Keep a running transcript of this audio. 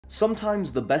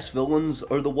Sometimes the best villains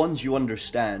are the ones you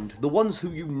understand, the ones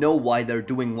who you know why they're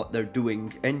doing what they're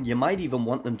doing, and you might even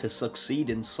want them to succeed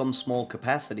in some small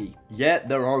capacity. Yet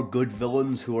there are good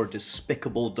villains who are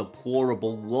despicable,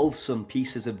 deplorable, loathsome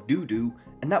pieces of doo-doo,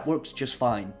 and that works just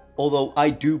fine. Although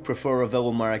I do prefer a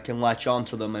villain where I can latch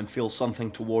onto them and feel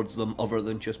something towards them other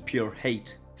than just pure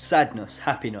hate. Sadness,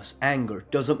 happiness, anger,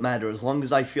 doesn't matter. As long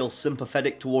as I feel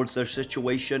sympathetic towards their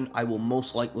situation, I will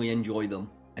most likely enjoy them.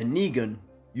 And Negan,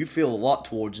 you feel a lot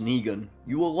towards Negan.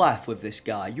 You will laugh with this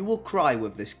guy, you will cry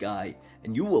with this guy,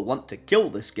 and you will want to kill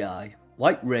this guy.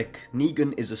 Like Rick,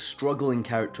 Negan is a struggling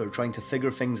character trying to figure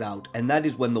things out, and that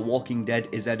is when The Walking Dead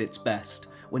is at its best,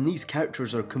 when these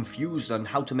characters are confused on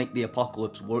how to make the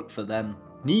apocalypse work for them.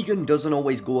 Negan doesn't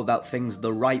always go about things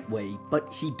the right way, but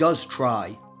he does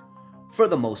try. For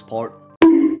the most part.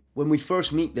 When we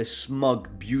first meet this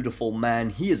smug, beautiful man,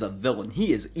 he is a villain,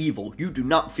 he is evil. You do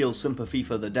not feel sympathy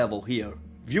for the devil here.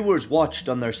 Viewers watched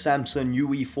on their Samsung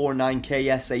UE49K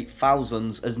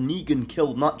S8000s as Negan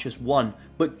killed not just one,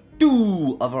 but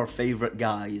two of our favourite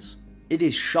guys. It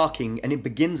is shocking and it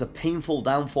begins a painful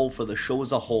downfall for the show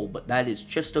as a whole, but that is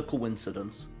just a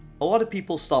coincidence. A lot of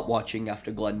people stopped watching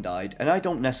after Glenn died, and I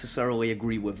don't necessarily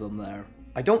agree with them there.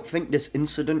 I don't think this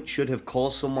incident should have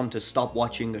caused someone to stop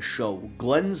watching a show.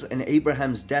 Glenn's and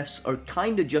Abraham's deaths are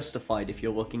kinda justified if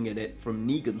you're looking at it from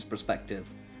Negan's perspective,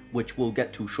 which we'll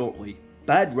get to shortly.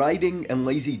 Bad writing and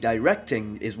lazy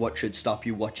directing is what should stop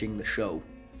you watching the show.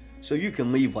 So you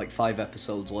can leave like 5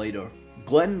 episodes later.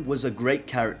 Glenn was a great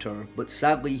character, but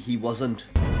sadly he wasn't.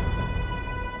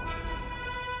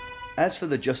 As for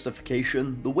the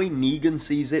justification, the way Negan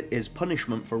sees it is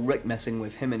punishment for Rick messing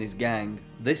with him and his gang.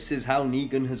 This is how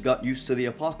Negan has got used to the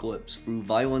apocalypse, through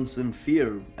violence and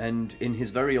fear, and in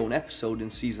his very own episode in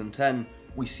Season 10,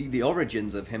 we see the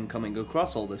origins of him coming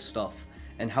across all this stuff,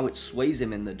 and how it sways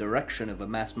him in the direction of a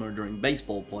mass-murdering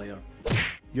baseball player.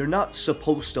 You're not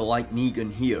supposed to like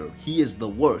Negan here. He is the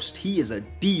worst. He is a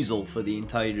diesel for the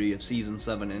entirety of Season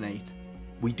 7 and 8.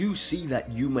 We do see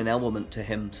that human element to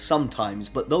him sometimes,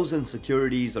 but those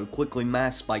insecurities are quickly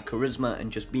masked by charisma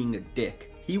and just being a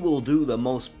dick. He will do the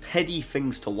most petty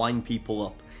things to wind people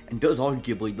up, and does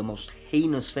arguably the most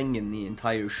heinous thing in the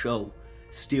entire show,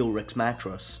 steal Rick's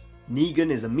mattress. Negan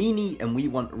is a meanie and we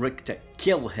want Rick to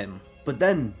kill him. But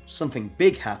then, something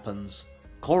big happens.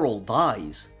 Carl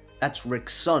dies. That's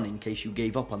Rick's son, in case you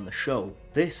gave up on the show.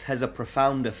 This has a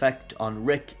profound effect on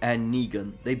Rick and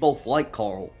Negan. They both like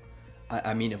Carl.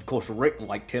 I mean, of course Rick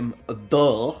liked him,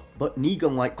 duh. But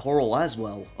Negan liked Carl as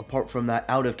well, apart from that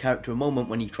out-of-character moment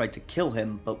when he tried to kill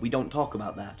him, but we don't talk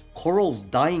about that. Carl's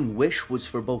dying wish was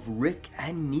for both Rick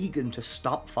and Negan to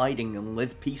stop fighting and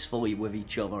live peacefully with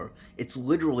each other. It's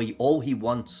literally all he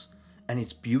wants, and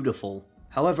it's beautiful.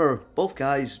 However, both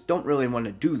guys don't really want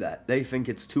to do that. They think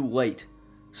it's too late.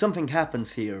 Something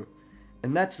happens here,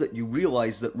 and that's that you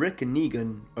realize that Rick and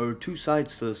Negan are two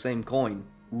sides to the same coin.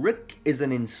 Rick is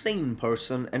an insane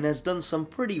person and has done some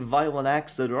pretty violent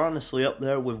acts that are honestly up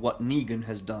there with what Negan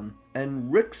has done. And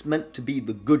Rick's meant to be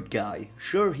the good guy.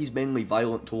 Sure, he's mainly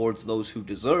violent towards those who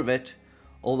deserve it,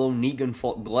 although Negan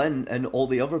fought Glenn and all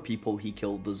the other people he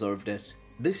killed deserved it.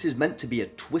 This is meant to be a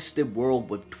twisted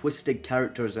world with twisted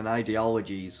characters and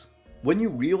ideologies. When you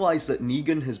realize that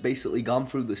Negan has basically gone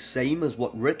through the same as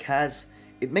what Rick has,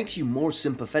 it makes you more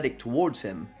sympathetic towards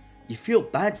him. You feel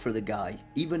bad for the guy,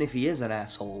 even if he is an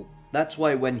asshole. That's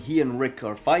why when he and Rick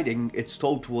are fighting, it's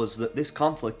told to us that this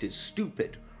conflict is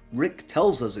stupid. Rick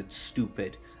tells us it's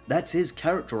stupid. That's his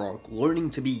character arc, learning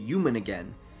to be human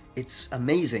again. It's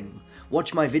amazing.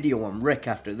 Watch my video on Rick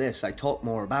after this, I talk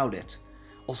more about it.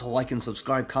 Also, like and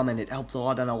subscribe, comment, it helps a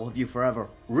lot and I'll love you forever.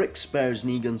 Rick spares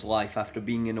Negan's life after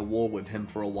being in a war with him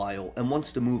for a while and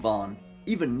wants to move on.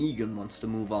 Even Negan wants to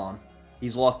move on.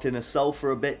 He's locked in a cell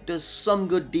for a bit, does some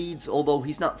good deeds, although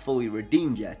he's not fully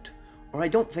redeemed yet. Or I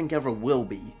don't think ever will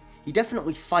be. He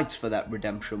definitely fights for that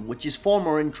redemption, which is far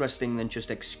more interesting than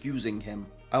just excusing him.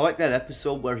 I like that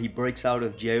episode where he breaks out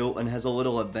of jail and has a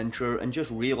little adventure and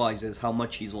just realizes how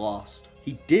much he's lost.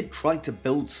 He did try to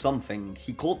build something.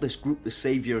 He called this group the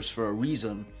Saviors for a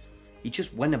reason. He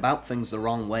just went about things the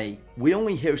wrong way. We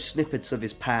only hear snippets of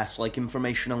his past, like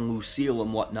information on Lucille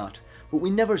and whatnot, but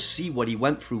we never see what he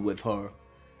went through with her.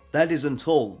 That is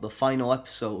until the final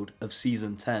episode of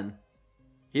Season 10.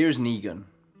 Here's Negan.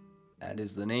 That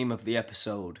is the name of the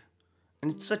episode.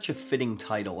 And it's such a fitting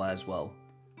title as well.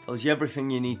 Tells you everything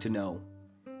you need to know.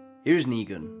 Here's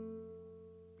Negan.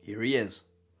 Here he is.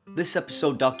 This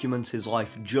episode documents his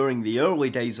life during the early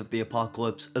days of the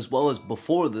apocalypse as well as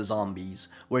before the zombies,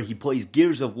 where he plays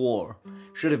Gears of War.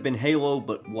 Should have been Halo,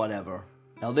 but whatever.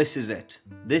 Now this is it.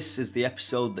 This is the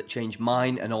episode that changed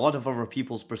mine and a lot of other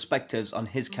people's perspectives on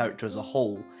his character as a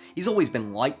whole. He's always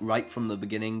been liked right from the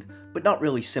beginning, but not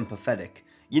really sympathetic.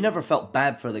 You never felt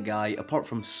bad for the guy apart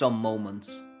from some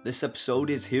moments. This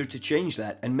episode is here to change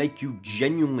that and make you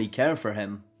genuinely care for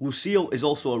him. Lucille is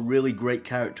also a really great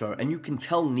character, and you can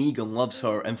tell Negan loves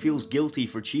her and feels guilty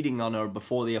for cheating on her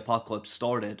before the apocalypse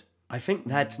started. I think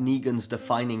that's Negan's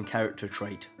defining character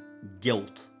trait.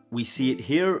 Guilt. We see it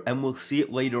here and we'll see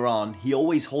it later on. He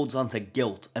always holds on to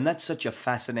guilt, and that's such a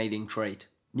fascinating trait.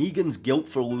 Negan's guilt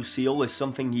for Lucille is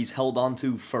something he's held on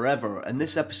to forever, and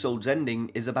this episode's ending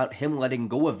is about him letting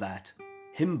go of that.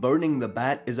 Him burning the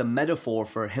bat is a metaphor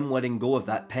for him letting go of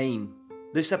that pain.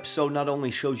 This episode not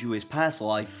only shows you his past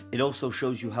life, it also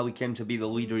shows you how he came to be the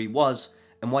leader he was,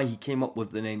 and why he came up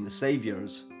with the name The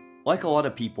Saviors. Like a lot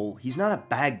of people, he's not a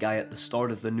bad guy at the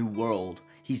start of the new world.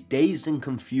 He's dazed and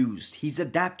confused, he's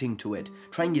adapting to it,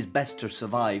 trying his best to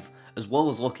survive, as well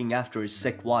as looking after his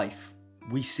sick wife.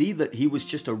 We see that he was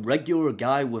just a regular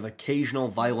guy with occasional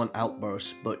violent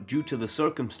outbursts, but due to the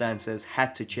circumstances,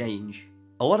 had to change.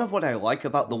 A lot of what I like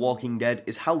about The Walking Dead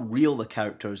is how real the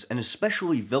characters, and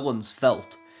especially villains,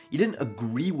 felt. You didn't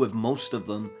agree with most of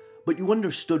them, but you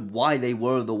understood why they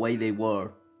were the way they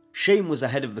were. Shane was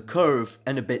ahead of the curve,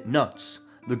 and a bit nuts.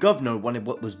 The governor wanted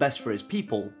what was best for his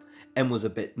people, and was a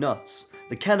bit nuts.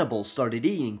 The cannibals started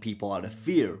eating people out of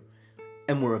fear,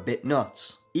 and were a bit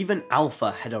nuts. Even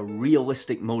Alpha had a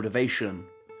realistic motivation.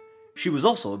 She was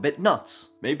also a bit nuts.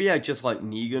 Maybe I just like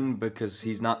Negan because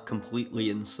he's not completely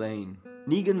insane.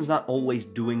 Negan's not always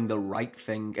doing the right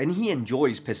thing, and he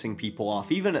enjoys pissing people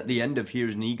off. Even at the end of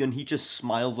Here's Negan, he just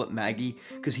smiles at Maggie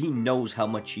because he knows how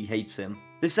much she hates him.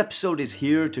 This episode is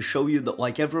here to show you that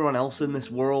like everyone else in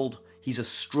this world, he's a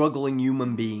struggling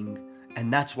human being,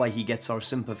 and that's why he gets our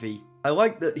sympathy. I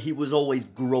like that he was always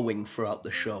growing throughout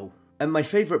the show, and my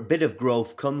favourite bit of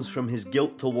growth comes from his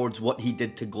guilt towards what he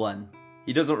did to Glenn.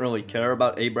 He doesn't really care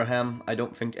about Abraham. I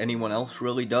don't think anyone else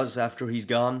really does after he's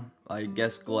gone. I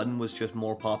guess Glenn was just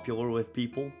more popular with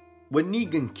people. When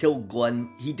Negan killed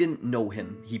Glenn, he didn't know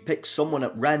him. He picked someone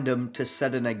at random to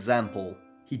set an example.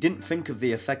 He didn't think of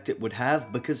the effect it would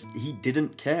have because he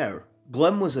didn't care.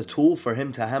 Glenn was a tool for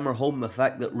him to hammer home the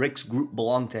fact that Rick's group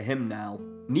belonged to him now.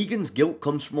 Negan's guilt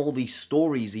comes from all these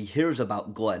stories he hears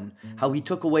about Glenn, how he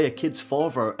took away a kid's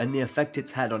father and the effect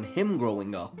it's had on him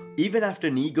growing up. Even after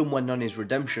Negan went on his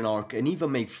redemption arc and even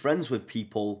made friends with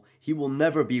people, he will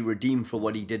never be redeemed for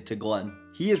what he did to Glenn.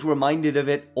 He is reminded of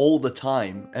it all the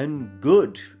time, and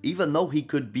good. Even though he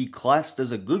could be classed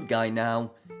as a good guy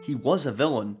now, he was a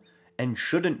villain, and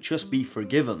shouldn't just be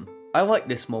forgiven. I like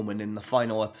this moment in the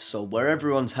final episode where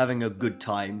everyone's having a good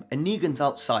time, and Negan's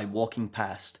outside walking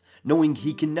past, knowing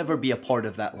he can never be a part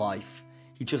of that life.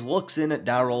 He just looks in at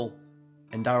Daryl,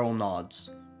 and Daryl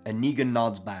nods, and Negan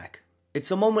nods back.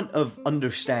 It's a moment of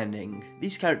understanding.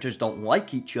 These characters don't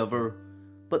like each other,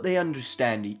 but they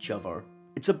understand each other.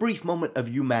 It's a brief moment of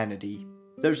humanity.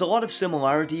 There's a lot of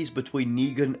similarities between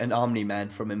Negan and Omni-Man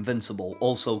from Invincible,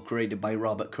 also created by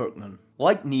Robert Kirkman.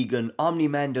 Like Negan,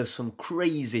 Omni-Man does some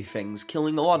crazy things,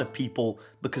 killing a lot of people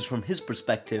because from his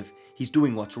perspective, he's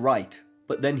doing what's right.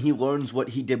 But then he learns what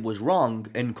he did was wrong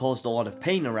and caused a lot of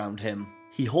pain around him.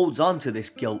 He holds on to this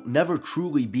guilt, never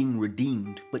truly being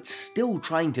redeemed, but still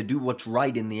trying to do what's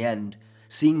right in the end,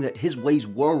 seeing that his ways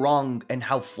were wrong and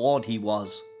how flawed he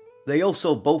was. They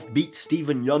also both beat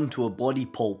Stephen Yeun to a bloody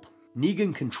pulp.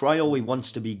 Negan can try all he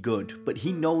wants to be good, but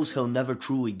he knows he'll never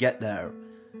truly get there.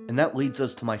 And that leads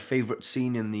us to my favourite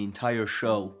scene in the entire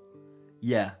show.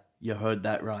 Yeah, you heard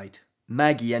that right.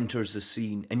 Maggie enters the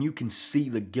scene, and you can see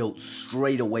the guilt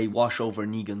straight away wash over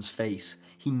Negan's face.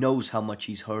 He knows how much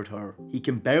he's hurt her. He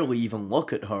can barely even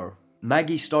look at her.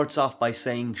 Maggie starts off by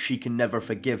saying she can never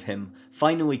forgive him,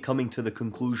 finally coming to the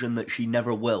conclusion that she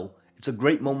never will. It's a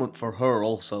great moment for her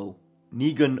also.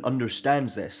 Negan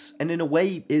understands this, and in a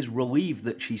way is relieved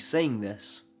that she's saying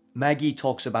this. Maggie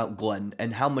talks about Glenn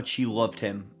and how much she loved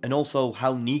him, and also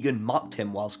how Negan mocked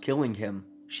him whilst killing him.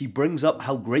 She brings up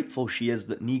how grateful she is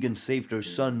that Negan saved her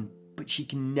son, but she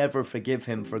can never forgive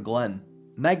him for Glenn.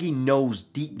 Maggie knows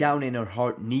deep down in her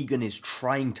heart Negan is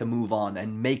trying to move on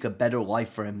and make a better life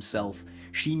for himself.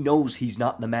 She knows he's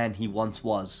not the man he once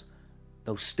was.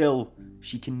 Though still,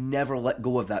 she can never let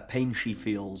go of that pain she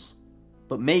feels.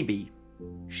 But maybe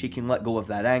she can let go of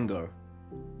that anger.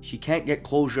 She can't get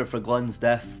closure for Glenn's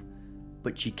death,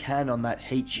 but she can on that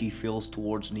hate she feels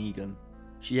towards Negan.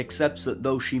 She accepts that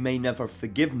though she may never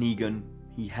forgive Negan,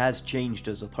 he has changed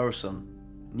as a person.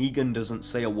 Negan doesn't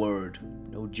say a word,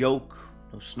 no joke,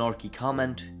 no snarky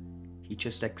comment. He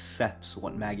just accepts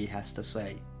what Maggie has to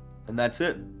say. And that's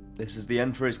it. This is the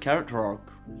end for his character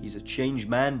arc. He's a changed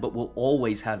man, but will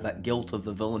always have that guilt of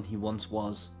the villain he once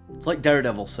was. It's like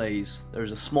Daredevil says,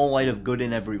 there's a small light of good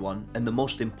in everyone, and the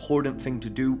most important thing to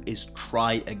do is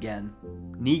try again.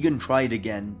 Negan tried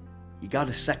again. He got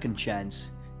a second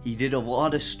chance. He did a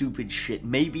lot of stupid shit,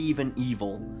 maybe even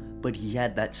evil, but he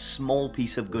had that small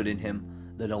piece of good in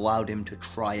him that allowed him to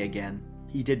try again.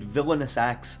 He did villainous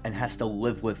acts and has to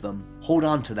live with them, hold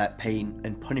on to that pain,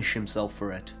 and punish himself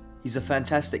for it. He's a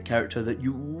fantastic character that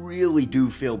you really do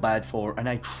feel bad for, and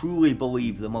I truly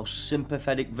believe the most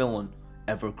sympathetic villain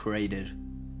ever created.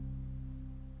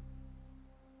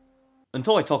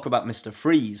 Until I talk about Mr.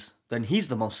 Freeze, then he's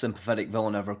the most sympathetic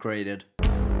villain ever created.